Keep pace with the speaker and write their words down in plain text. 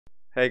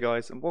Hey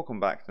guys, and welcome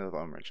back to another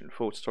Unmentioned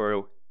Full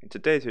tutorial. In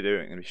today's video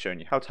I'm going to be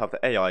showing you how to have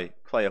the AI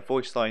play a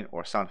voice line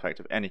or a sound effect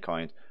of any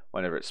kind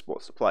whenever it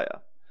spots the player.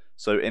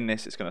 So in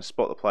this it's going to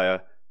spot the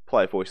player,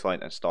 play a voice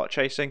line and start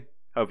chasing.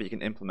 However, you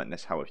can implement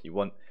this however you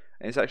want,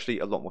 and it's actually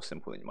a lot more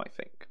simple than you might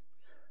think.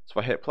 So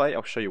if I hit play,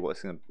 I'll show you what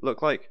it's going to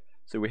look like.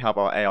 So we have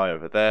our AI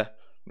over there.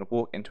 I'm going to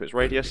walk into its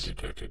radius,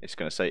 it's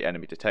going to say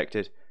enemy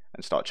detected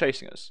and start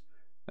chasing us.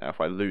 Now if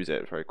I lose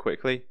it very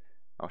quickly,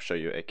 I'll show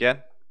you it again.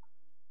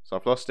 So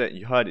I've lost it.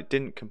 You heard it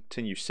didn't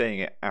continue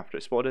saying it after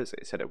it spotted us,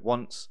 it said it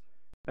once.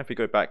 And if we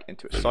go back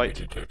into its sight,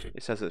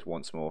 it says it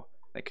once more,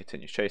 and it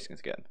continues chasing us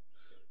again.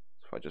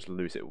 So if I just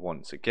lose it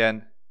once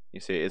again, you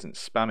see it isn't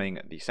spamming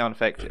the sound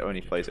effect, it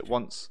only plays it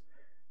once.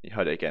 You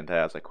heard it again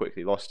there as I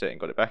quickly lost it and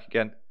got it back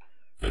again.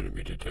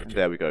 And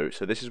there we go.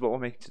 So this is what we're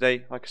making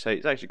today. Like I say,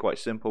 it's actually quite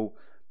simple,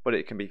 but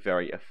it can be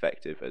very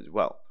effective as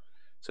well.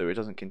 So it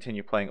doesn't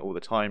continue playing all the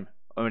time,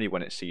 only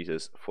when it sees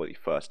us for the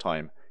first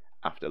time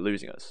after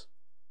losing us.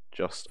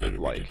 Just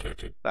like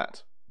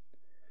that.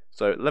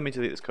 So let me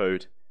delete this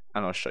code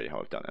and I'll show you how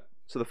I've done it.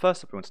 So the first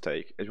step we want to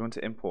take is we want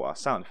to import our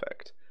sound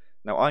effect.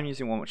 Now I'm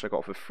using one which I got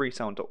off of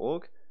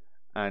freesound.org,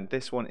 and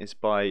this one is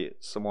by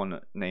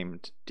someone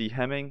named D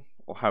Hemming,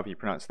 or however you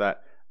pronounce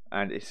that,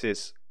 and it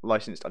is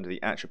licensed under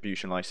the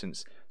attribution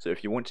license. So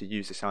if you want to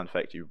use the sound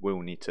effect, you will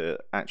need to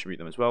attribute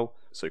them as well.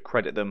 So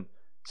credit them,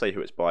 say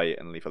who it's by,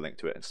 and leave a link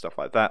to it and stuff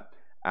like that.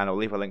 And I'll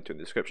leave a link to it in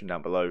the description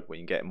down below where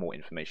you can get more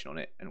information on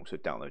it and also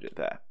download it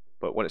there.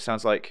 But what it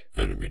sounds like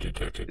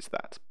is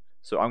that.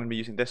 So I'm going to be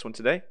using this one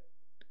today,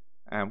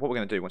 and what we're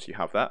going to do once you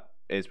have that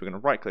is we're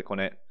going to right click on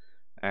it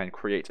and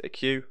create a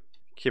queue,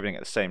 giving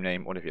it the same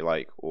name, whatever you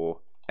like,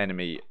 or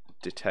enemy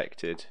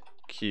detected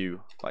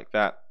queue, like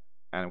that.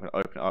 And I'm going to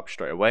open it up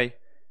straight away,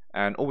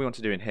 and all we want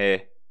to do in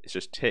here is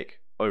just tick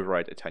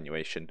override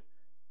attenuation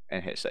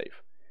and hit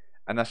save.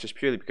 And that's just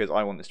purely because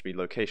I want this to be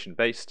location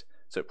based,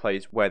 so it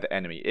plays where the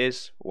enemy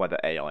is or where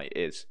the AI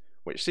is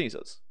which sees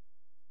us.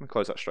 I'm going to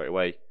close that straight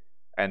away.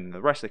 And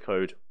the rest of the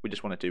code we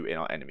just want to do in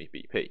our enemy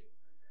BP.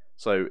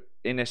 So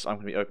in this I'm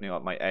going to be opening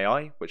up my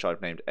AI, which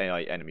I've named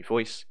AI enemy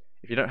voice.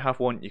 If you don't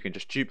have one, you can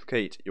just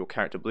duplicate your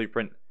character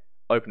blueprint,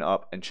 open it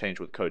up and change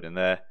all the code in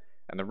there.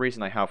 And the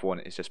reason I have one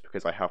is just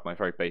because I have my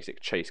very basic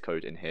chase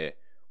code in here,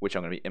 which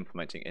I'm going to be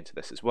implementing into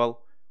this as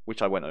well,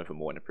 which I went over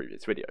more in a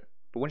previous video.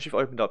 But once you've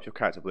opened up your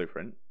character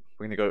blueprint,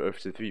 we're going to go over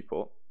to the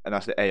viewport, and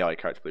that's the AI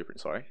character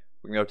blueprint, sorry.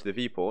 We're going to go to the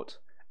viewport,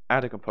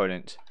 add a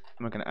component,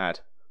 and we're going to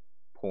add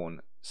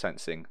pawn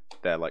sensing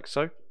there, like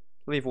so.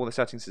 Leave all the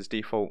settings as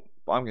default,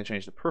 but I'm going to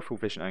change the peripheral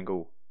vision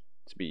angle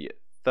to be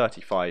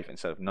 35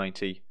 instead of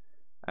 90,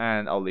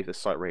 and I'll leave the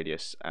sight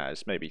radius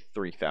as maybe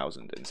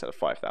 3000 instead of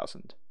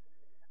 5000.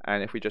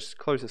 And if we just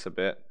close this a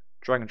bit,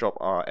 drag and drop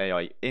our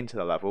AI into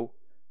the level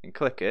and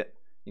click it,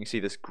 you can see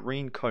this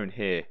green cone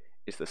here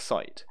is the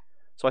sight.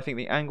 So I think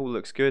the angle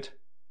looks good,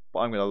 but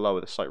I'm going to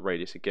lower the sight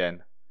radius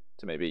again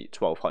to maybe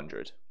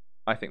 1200.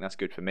 I think that's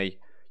good for me.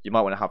 You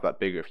might want to have that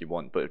bigger if you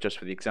want, but just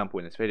for the example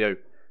in this video,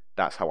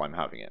 that's how I'm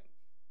having it.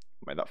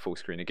 Make that full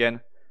screen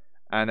again,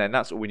 and then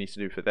that's all we need to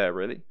do for there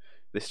really.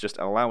 This just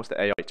allows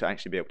the AI to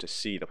actually be able to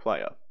see the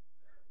player.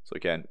 So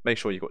again, make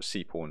sure you've got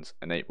C pawns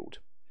enabled.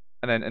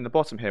 And then in the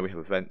bottom here we have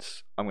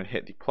events. I'm going to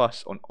hit the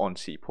plus on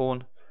C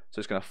pawn, so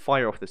it's going to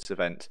fire off this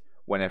event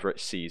whenever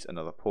it sees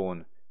another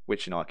pawn,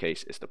 which in our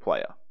case is the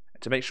player.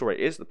 And to make sure it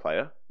is the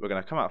player, we're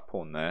going to come out of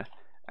pawn there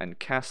and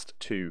cast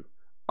to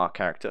our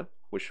character,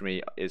 which for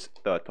me is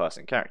third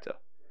person character.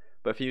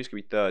 But for you, it's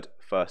going to be third,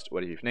 first,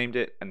 whatever you've named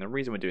it. And the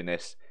reason we're doing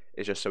this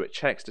is just so it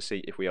checks to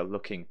see if we are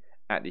looking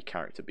at the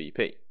character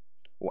BP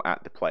or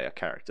at the player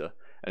character.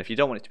 And if you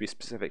don't want it to be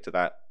specific to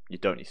that, you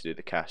don't need to do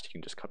the cast, you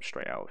can just come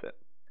straight out of it.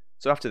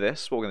 So after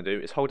this, what we're going to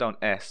do is hold down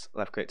S,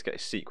 left click to get a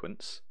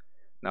sequence.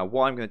 Now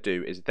what I'm going to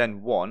do is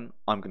then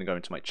I'm going to go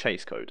into my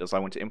chase code, as I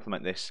want to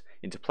implement this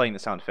into playing the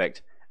sound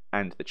effect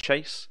and the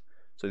chase.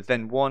 So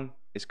then 1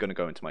 is going to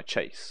go into my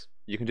chase.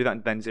 You can do that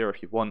in then 0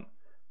 if you want,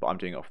 but I'm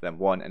doing it off then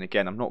 1, and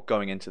again I'm not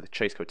going into the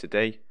chase code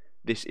today.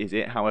 This is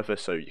it, however,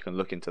 so you can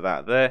look into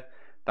that there.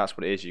 That's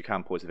what it is. You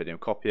can pause the video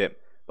and copy it,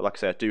 but like I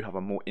say, I do have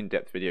a more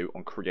in-depth video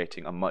on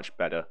creating a much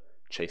better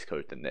chase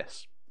code than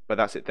this. But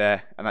that's it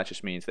there, and that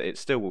just means that it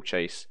still will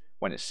chase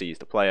when it sees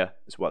the player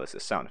as well as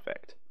the sound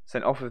effect. So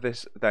then off of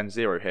this then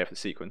 0 here for the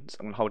sequence,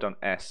 I'm going to hold down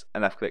S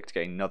and left click to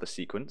get another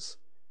sequence,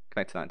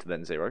 connect that to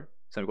then 0.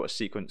 So we've got a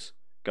sequence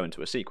go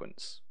into a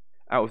sequence.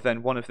 Out of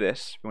then 1 of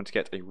this, we want to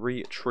get a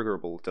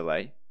re-triggerable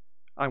delay.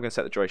 I'm going to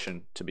set the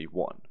duration to be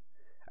 1.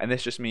 And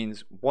this just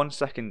means 1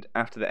 second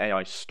after the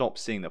AI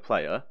stops seeing the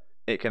player,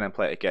 it can then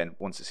play it again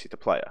once it sees the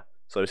player.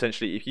 So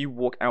essentially, if you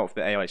walk out of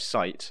the AI's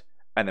sight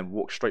and then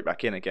walk straight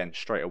back in again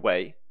straight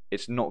away,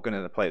 it's not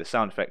going to play the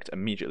sound effect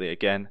immediately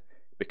again,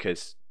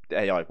 because the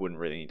AI wouldn't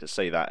really need to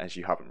say that as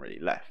you haven't really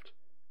left.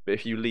 But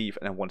if you leave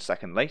and then 1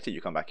 second later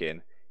you come back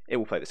in, it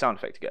will play the sound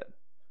effect again.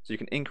 So you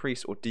can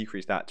increase or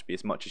decrease that to be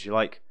as much as you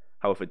like.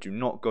 However, do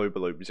not go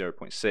below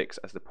 0.6,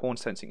 as the pawn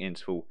sensing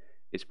interval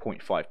is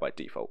 0.5 by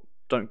default.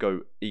 Don't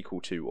go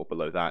equal to or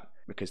below that,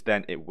 because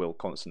then it will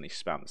constantly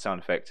spam the sound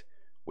effect,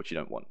 which you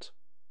don't want.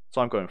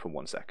 So I'm going for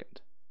 1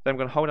 second. Then I'm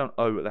going to hold down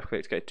O, left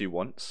click to get do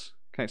once,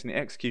 connecting the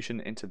execution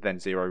into then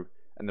 0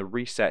 and the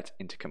reset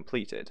into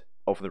completed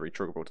of the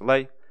retriggerable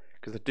delay,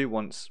 because the do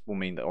once will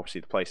mean that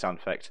obviously the play sound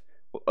effect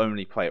will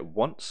only play it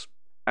once,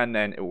 and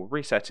then it will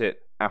reset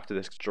it after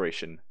this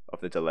duration of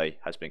the delay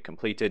has been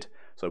completed,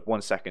 so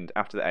 1 second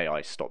after the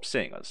AI stops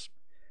seeing us.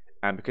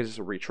 And because it's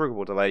a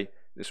retriggerable delay,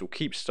 this will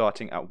keep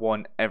starting at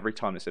 1 every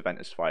time this event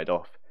is fired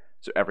off,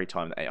 so every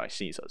time the AI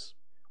sees us,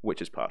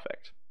 which is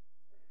perfect.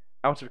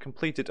 Out of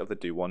completed of the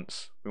do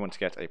once, we want to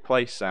get a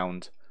play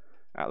sound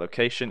at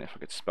location, if I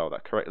could spell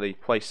that correctly,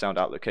 play sound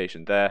at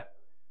location there,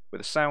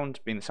 with the sound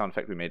being the sound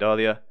effect we made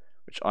earlier,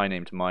 which I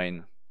named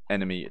mine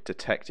enemy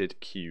detected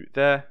Q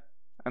there,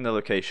 and the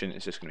location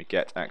is just going to be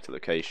get actor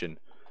location,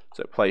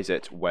 so it plays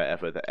it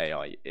wherever the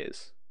AI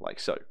is, like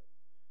so.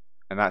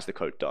 And that's the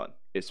code done.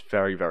 It's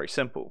very, very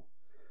simple.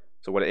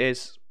 So what it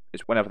is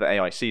whenever the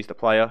AI sees the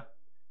player,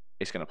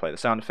 it's going to play the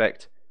sound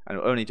effect, and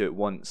it'll only do it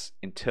once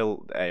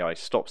until the AI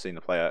stops seeing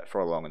the player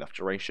for a long enough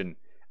duration,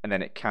 and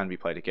then it can be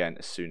played again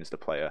as soon as the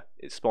player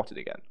is spotted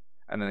again.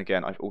 And then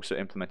again, I've also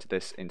implemented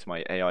this into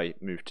my AI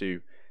move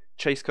to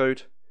chase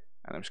code,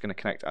 and I'm just going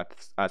to connect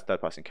as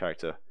third person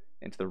character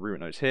into the root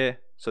nodes here,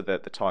 so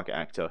that the target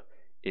actor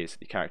is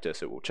the character,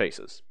 so it will chase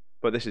us.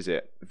 But this is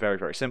it, very,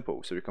 very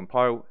simple. So we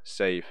compile,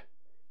 save,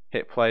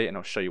 hit play, and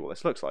I'll show you what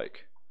this looks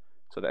like.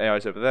 So the AI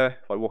is over there.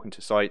 If I walk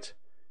into site,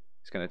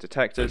 it's going to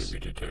detect us,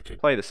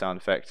 play the sound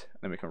effect, and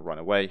then we can run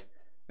away.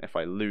 And if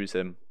I lose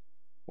him,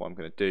 what I'm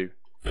going to do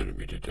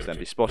is then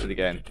be spotted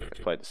again,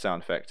 play the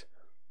sound effect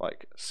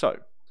like so.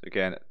 So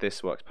again,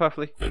 this works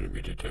perfectly.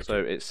 So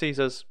it sees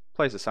us,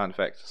 plays the sound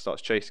effect,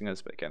 starts chasing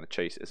us, but again, the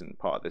chase isn't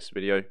part of this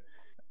video.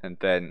 And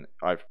then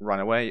I've run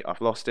away,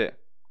 I've lost it,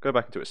 go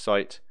back into its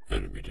site,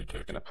 I'm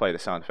going to play the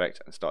sound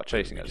effect and start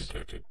chasing us.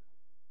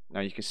 Now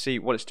you can see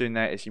what it's doing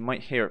there is you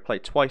might hear it play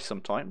twice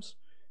sometimes.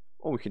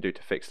 All we can do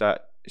to fix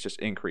that is just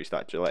increase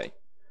that delay.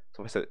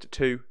 So if I set it to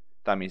 2,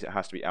 that means it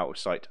has to be out of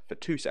sight for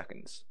 2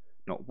 seconds,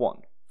 not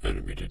 1.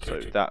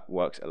 So that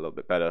works a little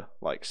bit better,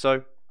 like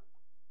so.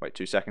 Wait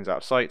 2 seconds out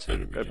of sight,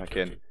 go back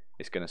in,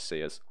 it's going to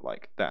see us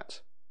like that.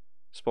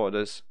 Spotted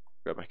us,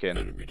 go back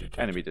in,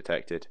 enemy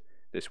detected.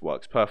 This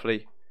works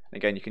perfectly. And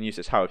again, you can use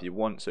this however you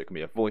want, so it can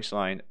be a voice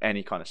line,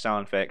 any kind of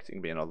sound effect, it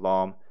can be an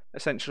alarm.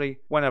 Essentially,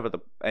 whenever the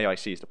AI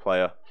sees the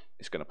player,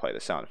 it's going to play the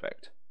sound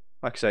effect.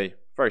 Like I say,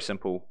 very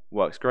simple,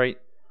 works great.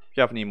 If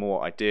you have any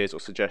more ideas or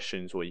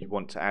suggestions, or you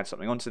want to add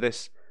something onto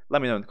this,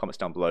 let me know in the comments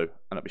down below,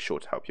 and I'll be sure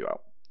to help you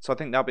out. So I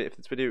think that'll be it for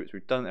this video, as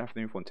we've done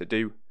everything we want to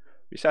do.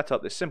 We set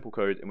up this simple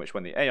code in which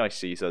when the AI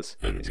sees us,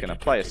 it's going to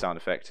play a sound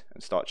effect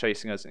and start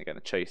chasing us, and again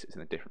the chase is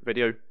in a different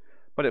video,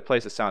 but it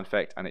plays the sound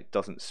effect and it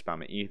doesn't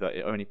spam it either,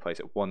 it only plays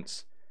it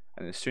once,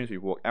 and as soon as we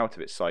walk out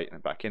of its site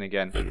and back in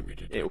again,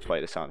 it will play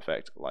the sound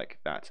effect like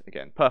that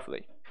again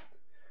perfectly.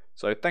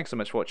 So thanks so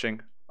much for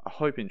watching, I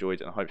hope you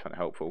enjoyed and I hope you found it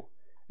helpful,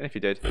 and if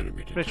you did,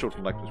 make sure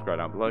to like and subscribe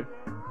down below.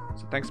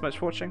 So thanks so much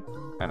for watching,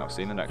 and I'll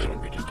see you in the next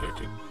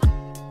one.